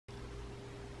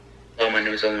Hello, my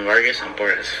name is Smurfinwrx. I'm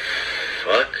bored as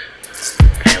fuck,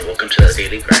 and welcome to the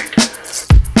Daily Grind.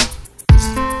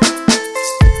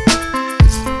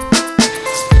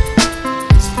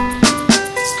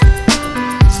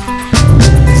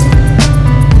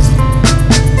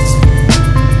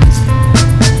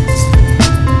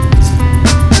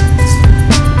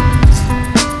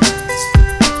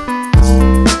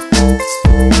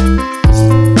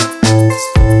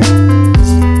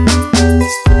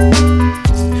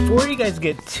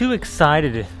 Get too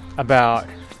excited about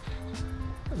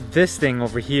this thing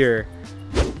over here,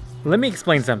 let me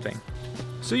explain something.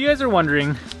 So you guys are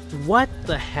wondering what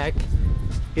the heck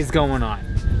is going on.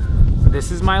 This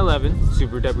is my 11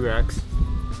 Super WRX.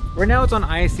 Right now it's on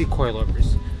ISC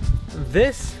coilovers.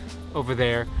 This over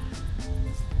there,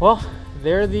 well,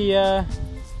 they're the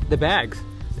bags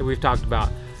that we've talked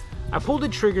about. I pulled the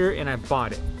trigger and I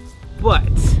bought it, but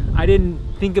I didn't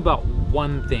think about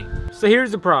one thing. So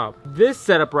here's the problem. This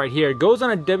setup right here goes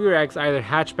on a WRX, either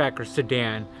hatchback or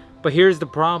sedan, but here's the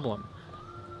problem.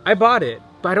 I bought it,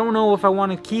 but I don't know if I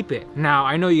want to keep it. Now,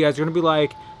 I know you guys are gonna be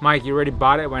like, Mike, you already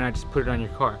bought it, why not just put it on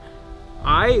your car?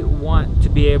 I want to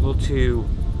be able to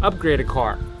upgrade a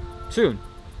car soon.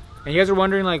 And you guys are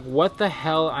wondering like what the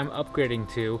hell I'm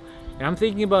upgrading to. And I'm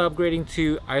thinking about upgrading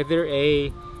to either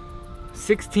a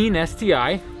 16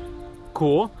 STI,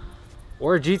 cool,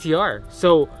 or a GTR.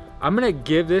 So I'm gonna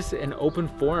give this an open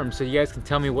forum so you guys can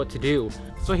tell me what to do.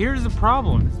 So here's the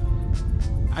problem.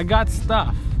 I got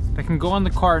stuff that can go on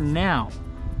the car now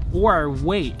or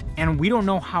wait, and we don't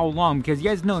know how long, because you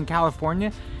guys know in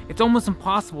California, it's almost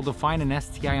impossible to find an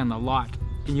STI on the lot,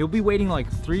 and you'll be waiting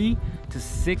like 3 to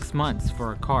 6 months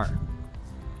for a car.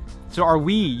 So are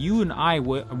we, you and I,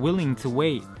 willing to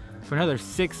wait for another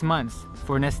 6 months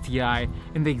for an STI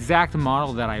in the exact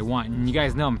model that I want? And you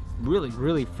guys know I'm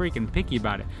really freaking picky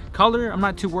about it. Color, I'm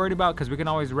not too worried about because we can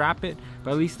always wrap it,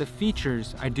 but at least the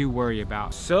features I do worry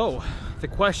about. So the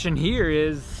question here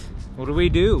is, what do we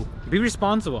do? Be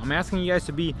responsible. I'm asking you guys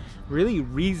to be really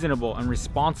reasonable and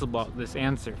responsible about this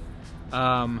answer,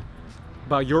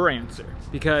 about your answer,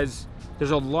 because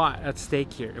there's a lot at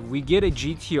stake here. If we get a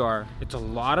GTR, it's a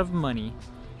lot of money,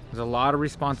 there's a lot of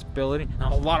responsibility,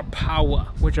 and a lot of power,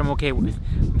 which I'm okay with.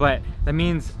 But that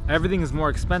means everything is more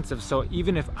expensive. So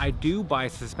even if I do buy a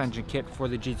suspension kit for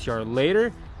the GTR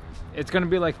later, it's gonna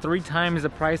be like 3 times the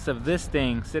price of this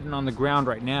thing sitting on the ground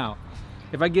right now.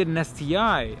 If I get an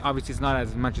STI, obviously it's not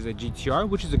as much as a GTR,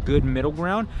 which is a good middle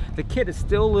ground. The kit is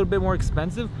still a little bit more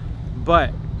expensive,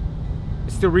 but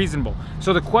it's still reasonable.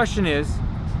 So the question is,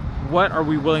 what are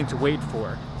we willing to wait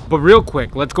for? But real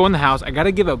quick, let's go in the house. I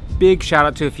gotta give a big shout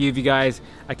out to a few of you guys.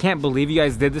 I can't believe you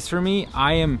guys did this for me.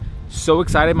 I am so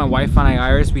excited. My wife and I,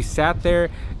 Iris, we sat there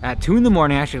at 2 in the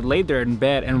morning, actually laid there in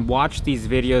bed and watched these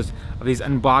videos of these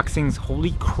unboxings.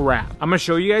 Holy crap. I'm gonna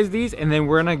show you guys these and then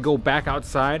we're gonna go back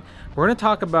outside. We're gonna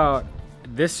talk about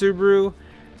this Subaru,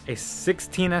 a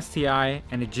 16 STI,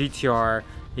 and a GTR.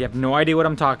 You have no idea what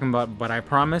I'm talking about, but I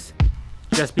promise,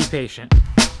 just be patient.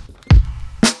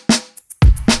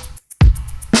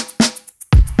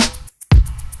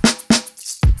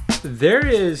 There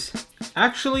is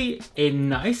actually a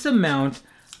nice amount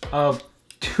of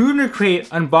tuner crate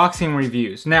unboxing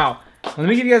reviews. Now, let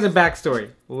me give you guys a backstory.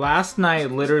 Last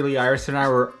night, literally, Iris and I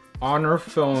were on our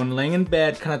phone, laying in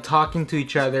bed, kind of talking to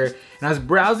each other, and I was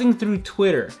browsing through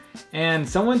Twitter, and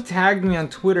someone tagged me on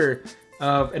Twitter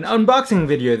of an unboxing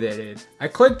video they did. I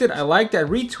clicked it, I liked it, I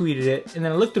retweeted it, and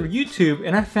then I looked through YouTube,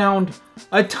 and I found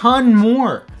a ton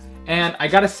more. And I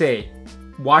gotta say,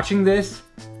 watching this,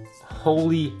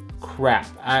 holy crap.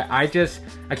 I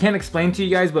can't explain to you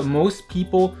guys, but most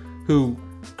people who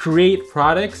create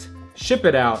products ship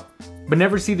it out but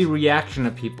never see the reaction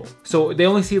of people. So they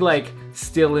only see like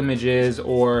still images,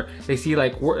 or they see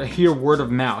like hear word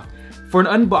of mouth. For an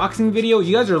unboxing video,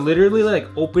 you guys are literally like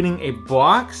opening a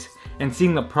box and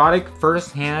seeing the product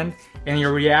firsthand, and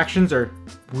your reactions are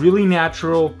really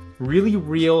natural, really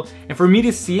real. And for me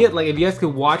to see it, like if you guys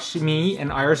could watch me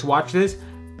and Iris watch this,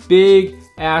 big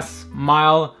ass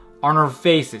smile on our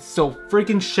faces. So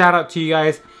freaking shout out to you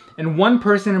guys. And one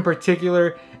person in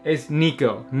particular is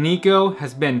Nico. Nico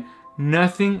has been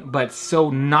nothing but so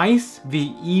nice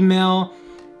via email,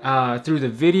 through the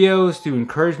videos, through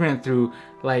encouragement, through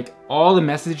like all the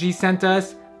messages he sent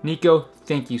us. Nico,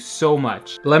 thank you so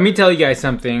much. Let me tell you guys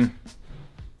something.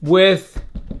 With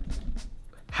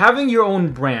having your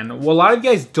own brand, what a lot of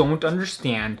you guys don't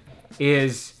understand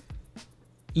is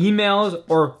emails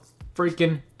are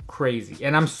freaking crazy.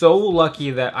 And I'm so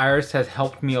lucky that Iris has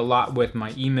helped me a lot with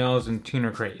my emails and tuner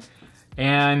crate.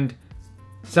 And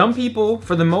some people,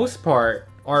 for the most part,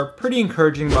 are pretty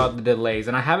encouraging about the delays,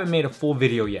 and I haven't made a full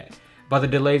video yet. about the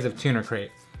delays of Tuner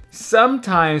Crate.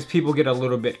 Sometimes people get a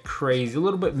little bit crazy, a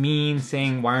little bit mean,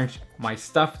 saying why aren't my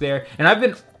stuff there? And I've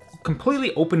been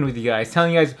completely open with you guys,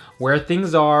 telling you guys where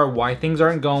things are, why things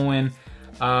aren't going.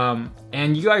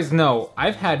 And you guys know,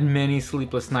 I've had many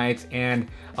sleepless nights, and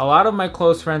a lot of my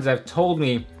close friends have told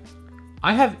me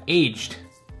I have aged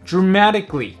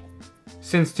dramatically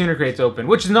since Tuner Crate's open,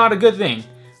 which is not a good thing,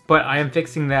 but I am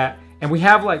fixing that. And we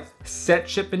have like set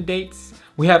shipping dates.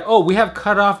 We have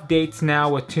cutoff dates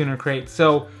now with Tuner Crate.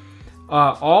 So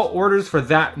all orders for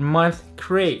that month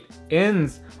crate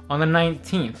ends on the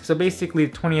 19th. So basically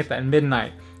the 20th at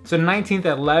midnight. So 19th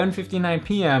at 11:59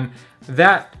 p.m.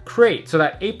 that crate, so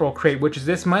that April crate, which is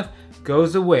this month,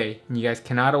 goes away and you guys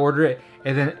cannot order it.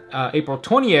 And then April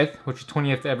 20th, which is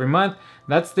 20th every month,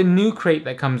 that's the new crate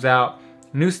that comes out.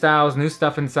 New styles, new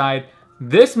stuff inside.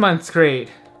 This month's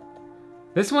crate,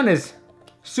 this one is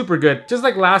super good, just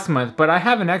like last month, but I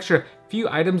have an extra few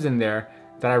items in there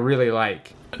that I really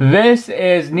like. This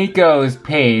is Nico's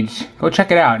page. Go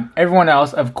check it out. Everyone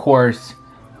else, of course,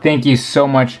 thank you so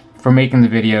much for making the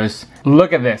videos.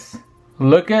 Look at this.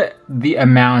 Look at the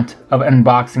amount of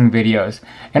unboxing videos.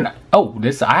 And oh,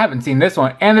 I haven't seen this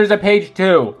one. And there's a page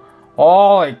too.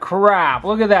 Holy crap,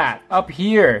 look at that, up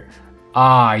here.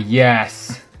 Ah,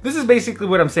 yes. This is basically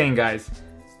what I'm saying, guys.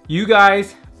 You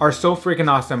guys are so freaking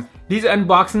awesome. These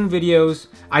unboxing videos,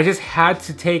 I just had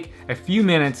to take a few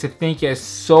minutes to thank you guys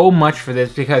so much for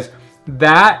this, because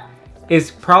that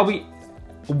is probably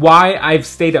why I've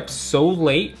stayed up so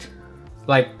late.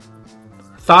 Like,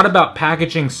 thought about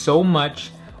packaging so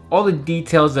much, all the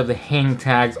details of the hang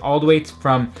tags, all the way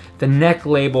from the neck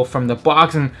label, from the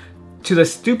box, and to the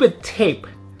stupid tape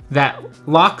that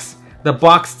locks the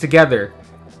box together.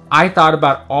 I thought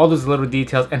about all those little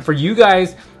details, and for you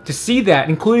guys to see that,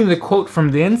 including the quote from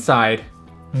the inside,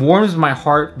 warms my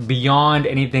heart beyond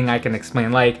anything I can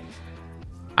explain. Like,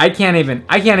 I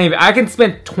can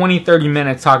spend 20-30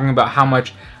 minutes talking about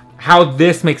how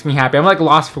this makes me happy. I'm like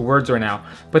lost for words right now,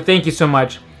 but thank you so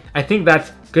much. I think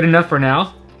that's good enough for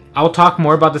now. I'll talk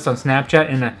more about this on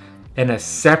Snapchat in a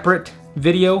separate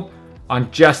video on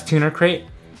just Tuner Crate.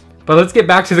 But let's get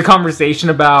back to the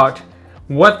conversation about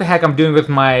what the heck I'm doing with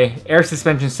my air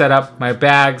suspension setup, my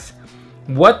bags,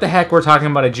 what the heck we're talking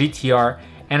about a GTR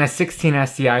and a 16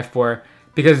 STI for,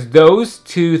 because those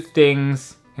two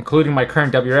things, including my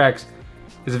current WRX,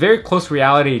 is a very close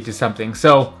reality to something.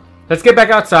 So let's get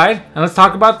back outside and let's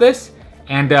talk about this.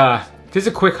 And just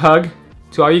a quick hug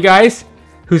to all you guys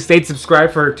who stayed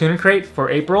subscribed for Tuner Crate for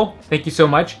April. Thank you so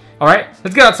much. All right,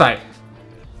 let's get outside.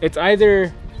 It's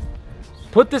either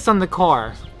put this on the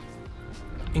car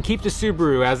and keep the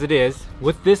Subaru as it is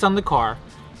with this on the car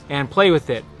and play with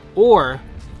it, or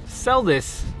sell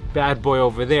this bad boy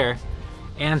over there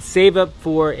and save up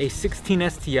for a 16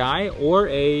 STI or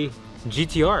a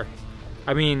GTR.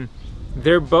 I mean,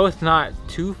 they're both not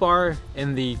too far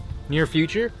in the near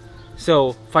future,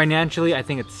 so financially I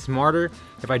think it's smarter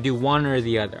if I do one or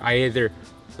the other. I either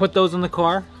put those on the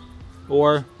car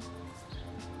or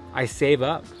I save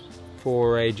up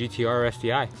for a GTR or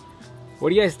STI. What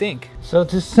do you guys think? So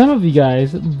to some of you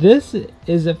guys, this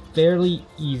is a fairly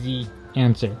easy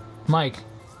answer. Mike,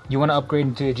 you want to upgrade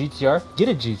into a GTR? Get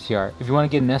a GTR. If you want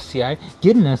to get an STI,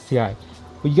 get an STI.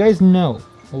 But you guys know,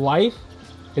 life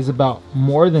is about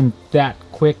more than that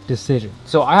quick decision.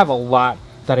 So I have a lot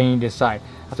that I need to decide.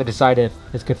 I have to decide if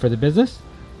it's good for the business,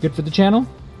 good for the channel,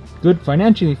 good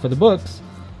financially for the books,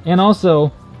 and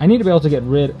also I need to be able to get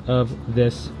rid of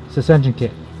this suspension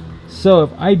kit. So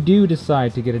if I do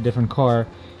decide to get a different car,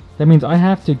 that means I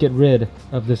have to get rid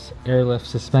of this airlift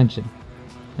suspension.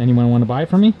 Anyone want to buy it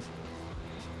from me?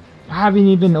 I haven't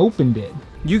even opened it.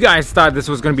 You guys thought this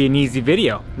was going to be an easy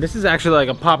video. This is actually like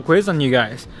a pop quiz on you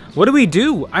guys. What do we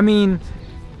do? I mean,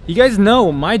 you guys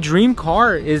know my dream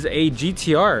car is a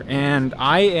GTR and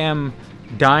I am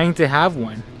dying to have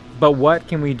one. But what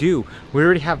can we do? We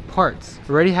already have parts.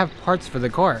 We already have parts for the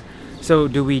car. So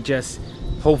do we just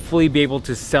hopefully be able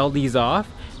to sell these off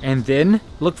and then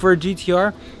look for a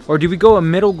GTR? Or do we go a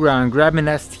middle ground, grab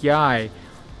an STI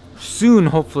soon,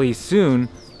 hopefully soon,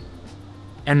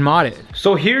 and mod it?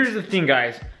 So here's the thing,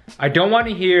 guys. I don't want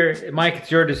to hear, Mike,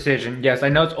 it's your decision. Yes, I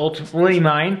know it's ultimately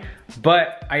mine,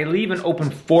 but I leave an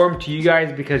open forum to you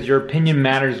guys because your opinion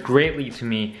matters greatly to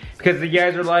me, because you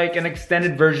guys are like an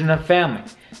extended version of family.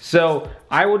 So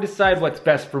I will decide what's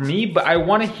best for me, but I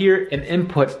want to hear an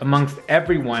input amongst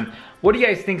everyone. What do you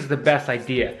guys think is the best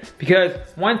idea? Because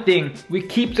one thing, we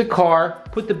keep the car,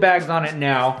 put the bags on it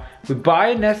now, we buy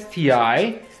an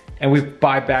STI, and we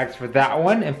buy bags for that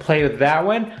one and play with that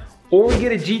one, or we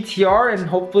get a GTR and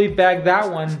hopefully bag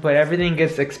that one, but everything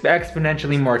gets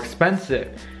exponentially more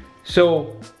expensive.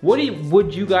 So what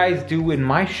would you guys do in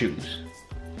my shoes?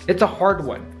 It's a hard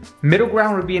one. Middle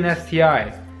ground would be an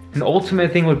STI. An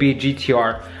ultimate thing would be a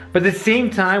GTR. But at the same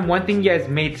time, one thing you guys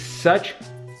made such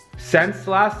sense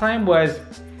last time was,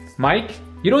 Mike,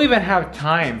 you don't even have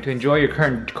time to enjoy your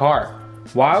current car.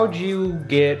 Why would you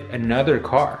get another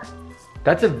car?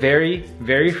 That's a very,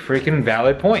 very freaking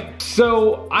valid point.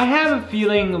 So I have a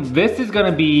feeling this is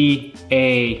gonna be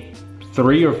a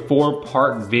 3 or 4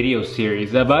 part video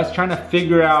series of us trying to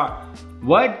figure out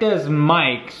what does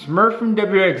Mike, Smurf from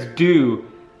WRX, do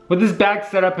with this bag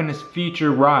setup in his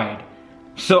future ride.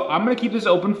 So I'm gonna keep this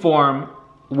open forum.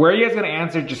 Where you guys gonna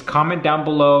answer, just comment down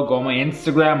below, go on my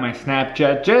Instagram, my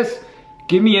Snapchat, just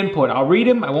give me input. I'll read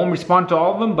them, I won't respond to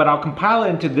all of them, but I'll compile it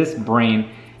into this brain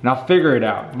and I'll figure it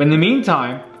out. But in the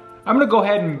meantime, I'm gonna go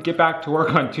ahead and get back to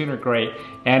work on Tuner Crate.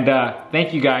 And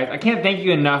thank you guys. I can't thank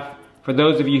you enough for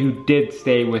those of you who did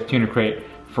stay with Tuner Crate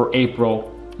for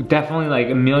April. Definitely like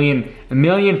a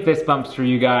million fist bumps for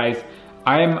you guys.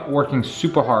 I am working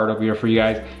super hard over here for you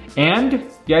guys. And you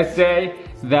guys say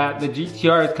that the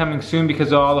GTR is coming soon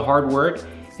because of all the hard work.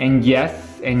 And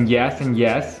yes, and yes, and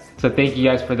yes. So thank you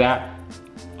guys for that.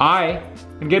 I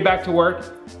can get back to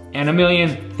work, and a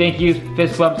million thank yous,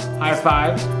 fist bumps, high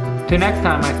fives. Till next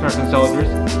time, my Smurfing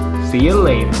soldiers. See you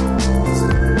later.